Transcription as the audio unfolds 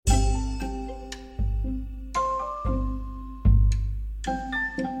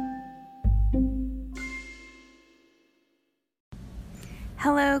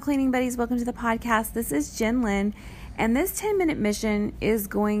Hello, cleaning buddies. Welcome to the podcast. This is Jen Lynn, and this 10-minute mission is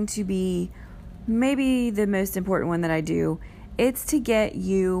going to be maybe the most important one that I do. It's to get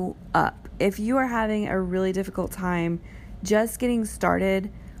you up. If you are having a really difficult time just getting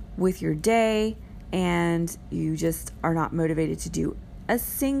started with your day and you just are not motivated to do a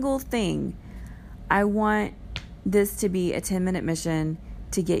single thing, I want this to be a 10-minute mission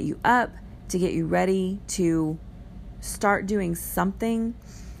to get you up, to get you ready to start doing something.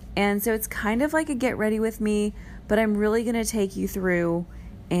 And so it's kind of like a get ready with me, but I'm really going to take you through,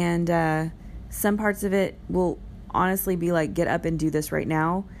 and some parts of it will honestly be like, get up and do this right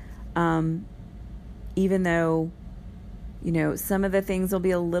now. Even though, some of the things will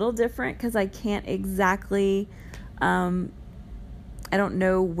be a little different because I can't exactly, I don't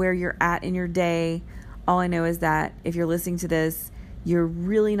know where you're at in your day. All I know is that if you're listening to this, you're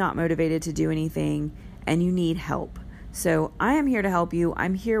really not motivated to do anything and you need help. So I am here to help you.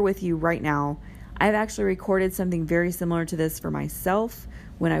 I'm here with you right now. I've actually recorded something very similar to this for myself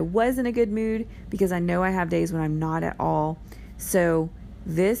when I was in a good mood, because I know I have days when I'm not at all. So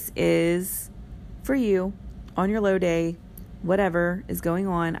this is for you on your low day, whatever is going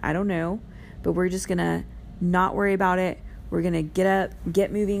on. I don't know, but we're just going to not worry about it. We're going to get up,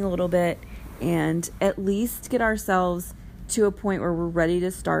 get moving a little bit, and at least get ourselves to a point where we're ready to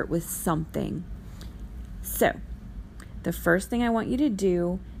start with something. So the first thing I want you to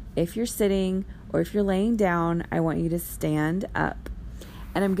do, if you're sitting or if you're laying down, I want you to stand up.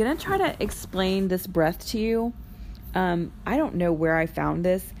 And I'm going to try to explain this breath to you. I don't know where I found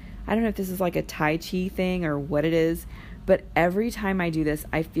this. I don't know if this is like a Tai Chi thing or what it is, but every time I do this,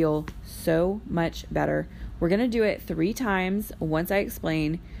 I feel so much better. We're going to do it 3 times once I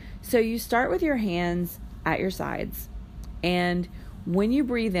explain. So you start with your hands at your sides. And when you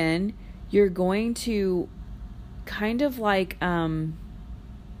breathe in, you're going to kind of like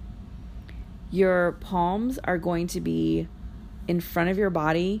your palms are going to be in front of your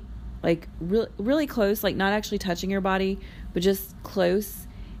body, like really close, like not actually touching your body, but just close.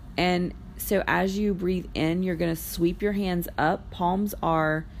 And so as you breathe in, you're going to sweep your hands up. Palms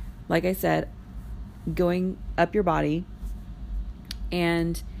are, like I said, going up your body.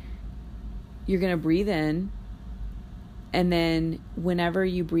 And you're going to breathe in. And then whenever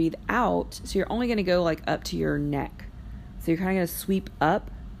you breathe out, so you're only going to go like up to your neck. So you're kind of going to sweep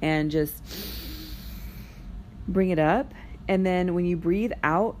up and just bring it up. And then when you breathe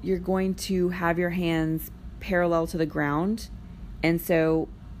out, you're going to have your hands parallel to the ground. And so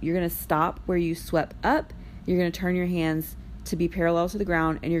you're going to stop where you swept up. You're going to turn your hands to be parallel to the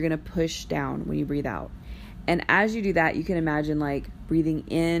ground, and you're going to push down when you breathe out. And as you do that, you can imagine like breathing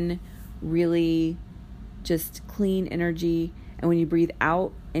in really just clean energy. And when you breathe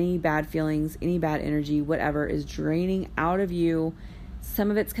out, any bad feelings, any bad energy, whatever is draining out of you. Some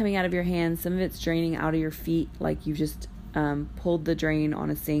of it's coming out of your hands. Some of it's draining out of your feet, like you just pulled the drain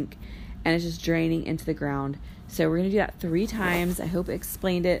on a sink, and it's just draining into the ground. So we're going to do that 3 times. I hope I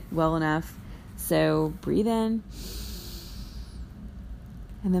explained it well enough. So breathe in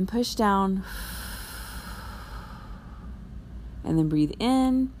and then push down, and then breathe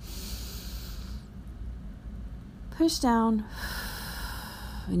in, push down,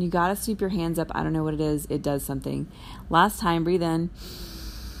 and you got to sweep your hands up. I don't know what it is. It does something. Last time, breathe in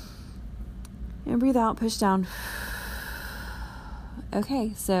and breathe out, push down.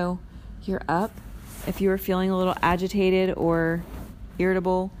 Okay, so you're up. If you were feeling a little agitated or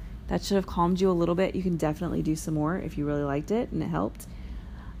irritable, that should have calmed you a little bit. You can definitely do some more if you really liked it and it helped.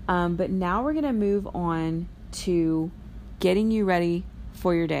 But now we're going to move on to getting you ready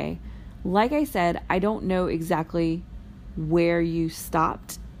for your day. Like I said, I don't know exactly where you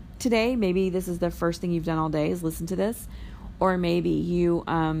stopped today. Maybe this is the first thing you've done all day is listen to this. Or maybe you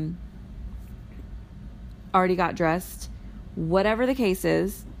already got dressed. Whatever the case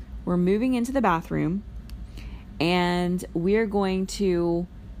is, we're moving into the bathroom, and we're going to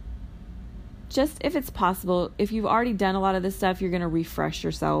just, if it's possible, if you've already done a lot of this stuff, you're going to refresh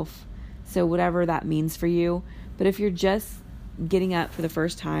yourself. So whatever that means for you. But if you're just getting up for the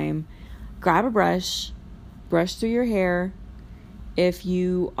first time, grab a brush through your hair. If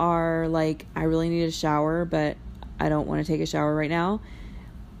you are like, I really need a shower, but I don't want to take a shower right now,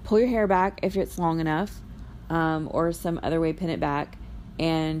 pull your hair back if it's long enough, or some other way, pin it back,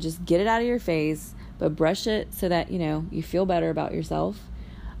 and just get it out of your face, but brush it so that, you feel better about yourself.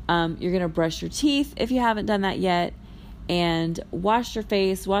 You're going to brush your teeth if you haven't done that yet, and wash your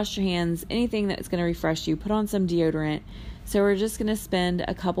face, wash your hands, anything that's going to refresh you. Put on some deodorant. So we're just going to spend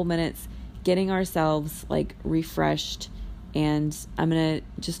a couple minutes getting ourselves like refreshed, and I'm going to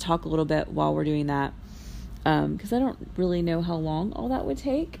just talk a little bit while we're doing that. because I don't really know how long all that would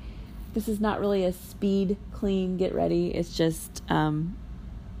take. This is not really a speed clean get ready. It's just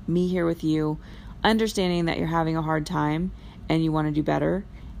me here with you, understanding that you're having a hard time and you want to do better.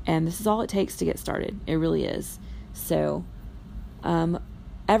 And this is all it takes to get started. It really is. So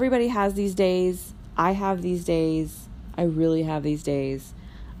everybody has these days. I have these days. I really have these days.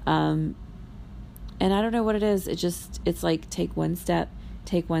 And I don't know what it is. It's like take one step,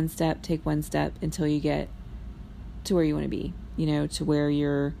 take one step, take one step until you get to where you want to be, to where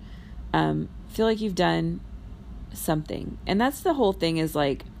you're, feel like you've done something. And that's the whole thing is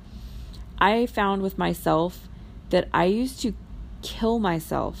like, I found with myself that I used to kill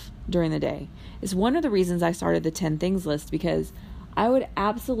myself during the day. It's one of the reasons I started the 10 things list, because I would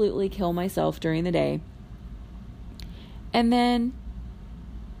absolutely kill myself during the day. And then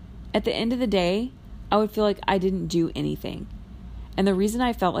at the end of the day, I would feel like I didn't do anything. And the reason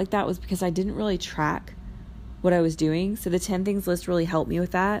I felt like that was because I didn't really track what I was doing. So the 10 things list really helped me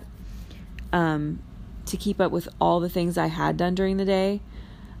with that, to keep up with all the things I had done during the day.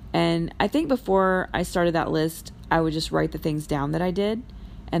 And I think before I started that list, I would just write the things down that I did,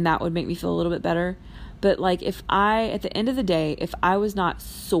 and that would make me feel a little bit better. But like at the end of the day, if I was not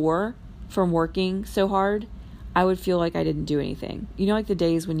sore from working so hard, I would feel like I didn't do anything. Like the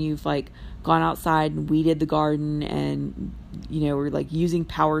days when you've like gone outside and weeded the garden and, or like using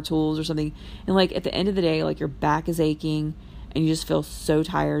power tools or something. And like at the end of the day, like your back is aching and you just feel so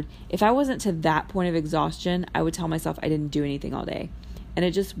tired. If I wasn't to that point of exhaustion, I would tell myself I didn't do anything all day. And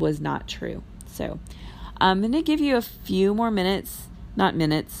it just was not true. So I'm going to give you a few more minutes, not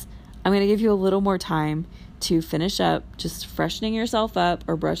minutes. I'm going to give you a little more time to finish up, just freshening yourself up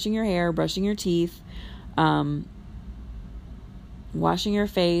or brushing your hair, brushing your teeth, washing your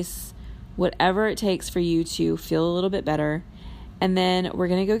face, whatever it takes for you to feel a little bit better. And then we're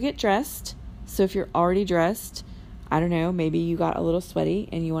going to go get dressed. So if you're already dressed, I don't know, maybe you got a little sweaty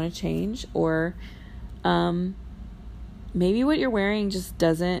and you want to change, or maybe what you're wearing just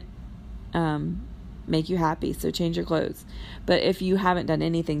doesn't make you happy, so change your clothes. But if you haven't done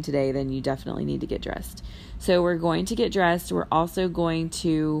anything today, then you definitely need to get dressed. So we're going to get dressed. We're also going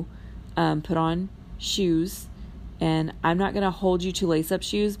to put on shoes. And I'm not going to hold you to lace-up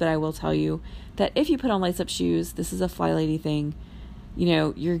shoes, but I will tell you that if you put on lace-up shoes, this is a fly lady thing,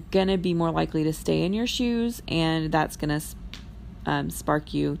 you're going to be more likely to stay in your shoes, and that's going to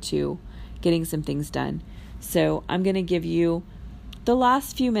spark you to getting some things done. So I'm going to give you the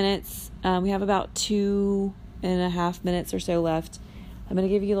last few minutes. We have about 2.5 minutes or so left. I'm going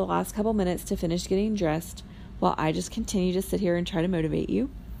to give you the last couple minutes to finish getting dressed while I just continue to sit here and try to motivate you.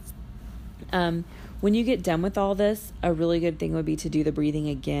 When you get done with all this, a really good thing would be to do the breathing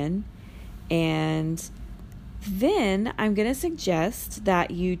again. And then I'm going to suggest that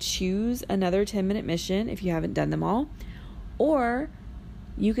you choose another 10-minute mission if you haven't done them all. Or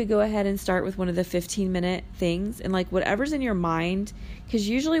you could go ahead and start with one of the 15-minute things and like whatever's in your mind. Because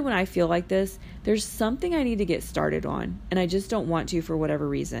usually when I feel like this, there's something I need to get started on and I just don't want to for whatever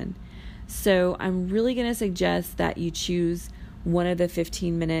reason. So I'm really going to suggest that you choose one of the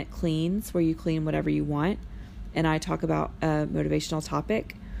 15-minute cleans where you clean whatever you want. And I talk about a motivational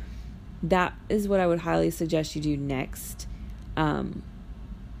topic. That is what I would highly suggest you do next.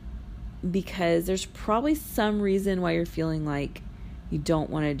 Because there's probably some reason why you're feeling like you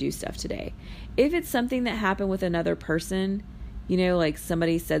don't want to do stuff today. If it's something that happened with another person, like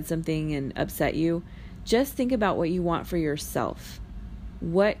somebody said something and upset you, just think about what you want for yourself.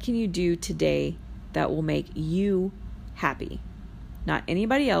 What can you do today that will make you happy? Not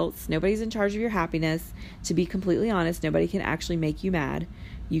anybody else. Nobody's in charge of your happiness. To be completely honest, nobody can actually make you mad.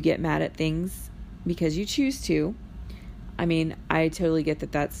 You get mad at things because you choose to. I mean, I totally get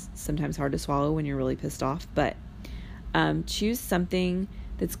that that's sometimes hard to swallow when you're really pissed off, but choose something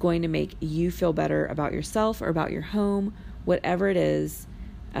that's going to make you feel better about yourself or about your home, whatever it is,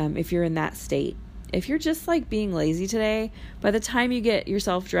 if you're in that state. If you're just like being lazy today, by the time you get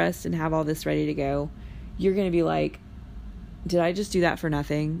yourself dressed and have all this ready to go, you're going to be like, did I just do that for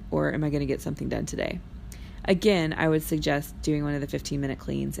nothing, or am I going to get something done today? Again, I would suggest doing one of the 15-minute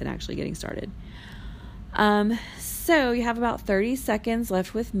cleans and actually getting started. So you have about 30 seconds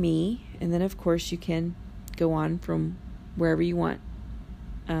left with me, and then of course you can go on from wherever you want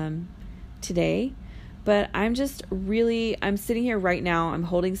today. But I'm sitting here right now. I'm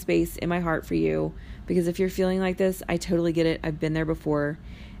holding space in my heart for you, because if you're feeling like this, I totally get it. I've been there before.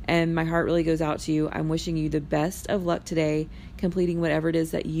 And my heart really goes out to you. I'm wishing you the best of luck today, completing whatever it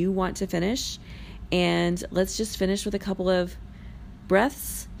is that you want to finish. And let's just finish with a couple of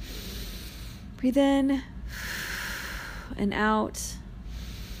breaths. Breathe in and out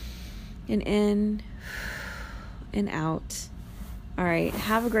and in and out. All right.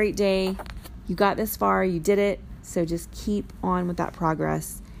 Have a great day. You got this far. You did it. So just keep on with that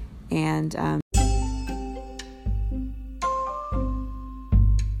progress. And